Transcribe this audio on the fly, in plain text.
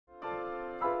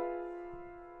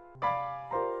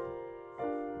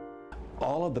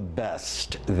All of the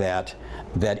best that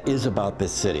is about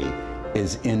this city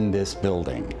is in this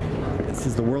building. This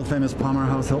is the world famous Palmer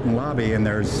House Hilton lobby, and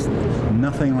there's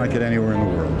nothing like it anywhere in the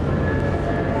world.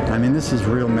 I mean, this is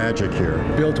real magic here.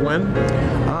 Built when?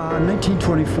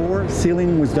 1924.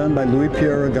 Ceiling was done by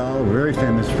Louis-Pierre Régal, a very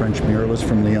famous French muralist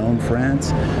from Lyon,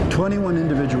 France. 21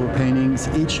 individual paintings,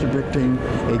 each depicting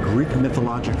a Greek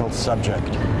mythological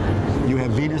subject. You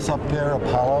have Venus up there,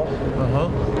 Apollo.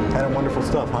 Kind of wonderful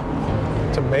stuff, huh?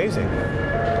 It's amazing.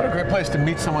 What a great place to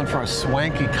meet someone for a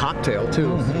swanky cocktail,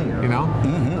 too. You know?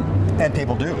 And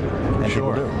people do. And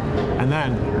Sure. people do. And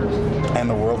then? And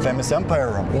the world famous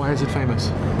Empire Room. Why is it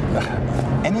famous?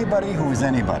 Anybody who is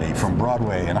anybody from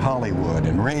Broadway and Hollywood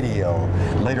and radio,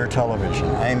 later television.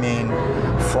 I mean,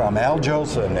 from Al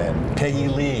Jolson and Peggy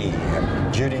Lee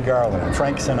and Judy Garland and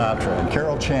Frank Sinatra and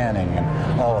Carol Channing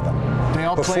and all of them. They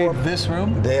all played this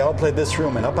room? They all played this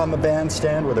room, and up on the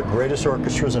bandstand were the greatest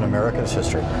orchestras in America's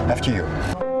history. After you.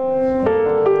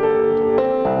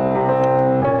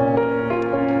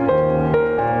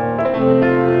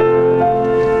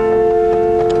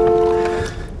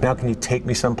 Now, can you take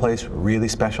me someplace really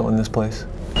special in this place?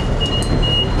 Are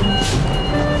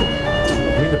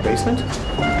we in the basement?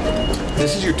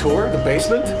 This is your tour, the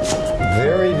basement?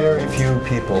 Very, very few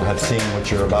people have seen what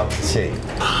you're about to see.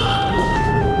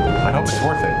 I hope it's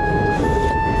worth it.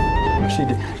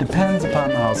 Actually, depends upon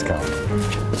the house count.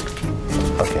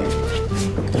 Okay.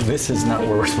 This is not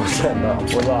where we're supposed to end up.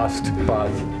 We're lost. But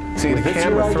see, the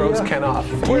camera throws Ken off.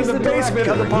 We're in the basement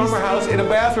of the Palmer House in a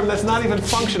bathroom that's not even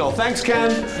functional. Thanks,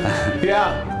 Ken.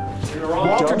 Yeah.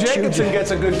 Walter Jacobson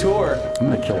gets a good tour.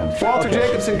 I'm gonna kill him. Walter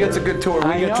Jacobson gets a good tour.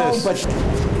 We get this. But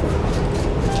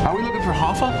are we looking for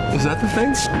Hoffa? Is that the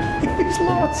thing? He's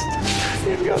lost.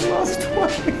 He got lost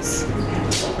twice.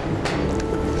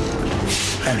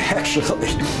 And actually,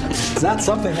 it's not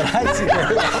something that I see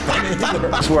very often either.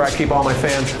 That's where I keep all my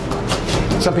fans.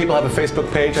 Some people have a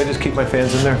Facebook page. I just keep my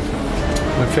fans in there.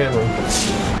 My fan room.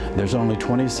 There's only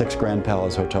 26 Grand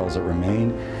Palace hotels that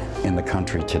remain in the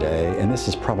country today, and this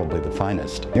is probably the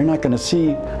finest. You're not going to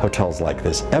see hotels like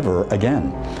this ever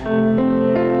again.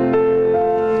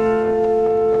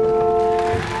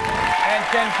 And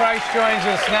Ken Price joins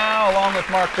us now, along with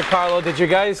Mark DiCarlo. Did you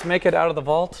guys make it out of the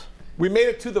vault? We made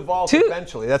it to the vault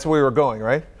eventually. That's where we were going,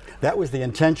 right? That was the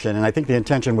intention, and I think the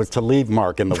intention was to leave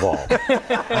Mark in the vault.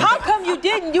 How come you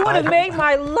didn't? You would have made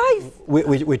my life.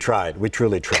 We tried. We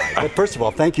truly tried. But first of all,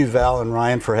 thank you, Val and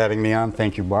Ryan, for having me on.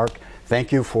 Thank you, Mark.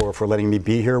 Thank you for letting me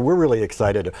be here. We're really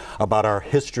excited about our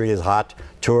History is Hot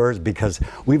tours because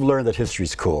we've learned that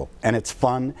history's cool and it's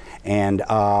fun, and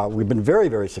we've been very,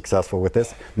 very successful with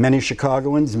this. Many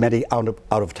Chicagoans, many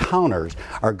out-of-towners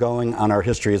are going on our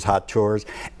History is Hot tours,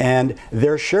 and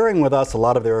they're sharing with us a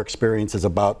lot of their experiences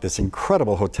about this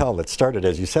incredible hotel that started,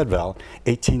 as you said, Val,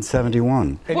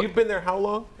 1871. And you've been there how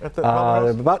long at the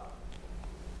Palmer House?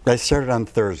 I started on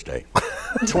Thursday.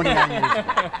 29 years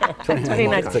ago. 29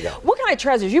 months ago. What kind of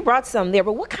treasures? You brought some there,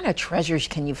 but what kind of treasures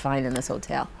can you find in this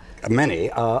hotel?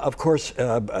 Many. Of course,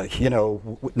 you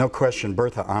know, no question,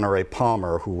 Bertha Honoré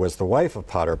Palmer, who was the wife of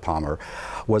Potter Palmer,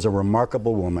 was a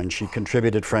remarkable woman. She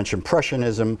contributed French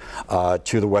Impressionism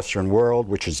to the Western world,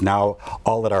 which is now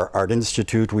all at our Art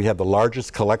Institute. We have the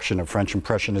largest collection of French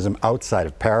Impressionism outside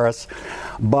of Paris.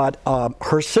 But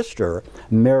her sister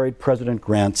married President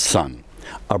Grant's son,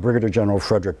 Brigadier General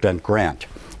Frederick Dent Grant.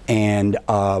 And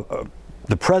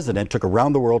the president took a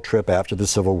round-the-world trip after the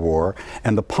Civil War,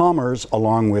 and the Palmers,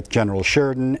 along with General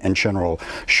Sheridan and General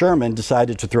Sherman,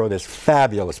 decided to throw this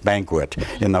fabulous banquet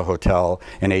in the hotel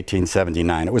in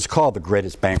 1879. It was called the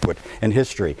greatest banquet in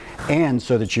history. And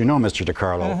so that you know, Mr.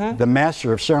 DiCarlo, the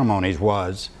master of ceremonies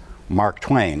was Mark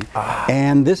Twain.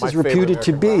 And this is reputed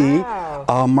to be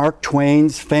Mark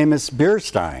Twain's famous beer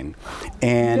stein.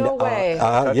 And, no way.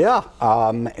 Yeah.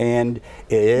 And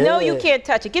no, you can't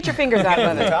touch it. Get your fingers out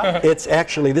of it. It's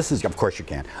actually, this is, of course you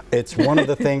can. It's one of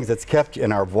the things that's kept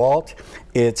in our vault.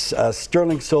 It's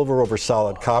sterling silver over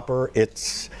solid copper.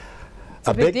 It's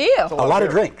a big deal. A lot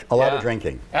of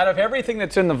drinking. Out of everything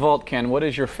that's in the vault, Ken, what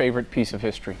is your favorite piece of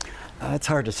history? It's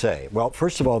hard to say. Well,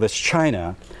 first of all, this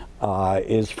china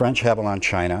is French Avalon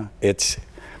china. It's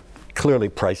clearly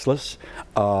priceless.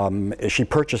 She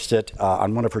purchased it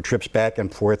on one of her trips back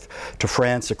and forth to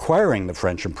France, acquiring the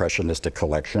French Impressionistic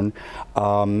collection,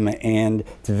 and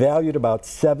it's valued about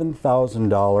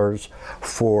 $7,000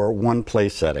 for one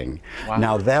place setting. Wow.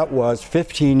 Now that was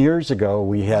 15 years ago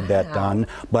we had that done,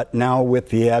 but now with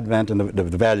the advent and the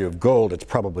value of gold, it's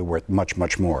probably worth much,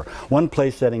 much more. One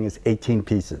place setting is 18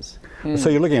 pieces. So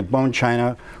you're looking at bone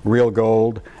china, real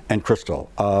gold, and crystal.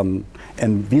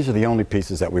 And these are the only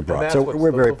pieces that we brought. So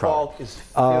we're very proud. The vault is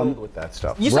filled with that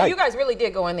stuff. So you guys really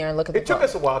did go in there and look at the It took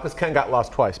us a while because Ken got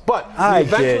lost twice, but we I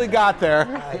eventually did. got there.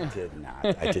 I did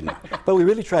not. I did not. But we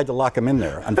really tried to lock him in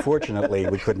there. Unfortunately,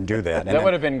 we couldn't do that. That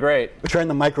would have been great. We turned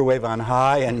the microwave on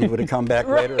high, and he would have come back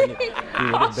later, and he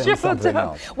would have been something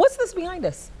else. What's this behind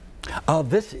us?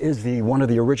 This is one of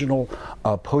the original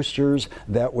posters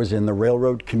that was in the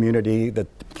railroad community that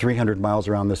 300 miles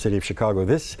around the city of Chicago.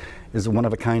 This is one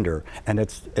of a kinder, and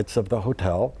it's of the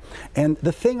hotel. And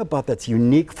the thing about that's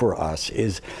unique for us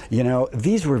is, you know,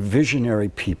 these were visionary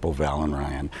people, Val and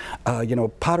Ryan. You know,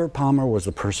 Potter Palmer was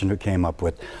the person who came up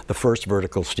with the first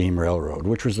vertical steam railroad,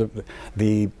 which was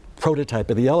the prototype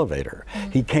of the elevator.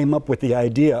 He came up with the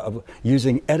idea of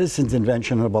using Edison's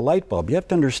invention of a light bulb. You have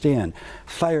to understand,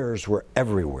 fires were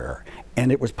everywhere.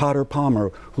 And it was Potter Palmer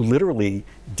who literally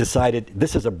decided,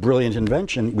 this is a brilliant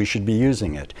invention, we should be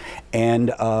using it.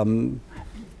 And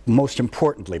most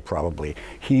importantly, probably,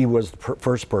 he was the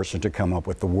first person to come up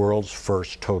with the world's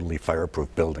first totally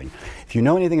fireproof building. If you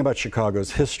know anything about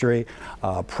Chicago's history,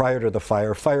 prior to the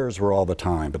fire, fires were all the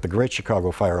time, but the Great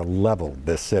Chicago Fire leveled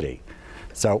this city.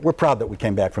 So we're proud that we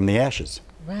came back from the ashes.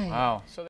 Right. Wow. So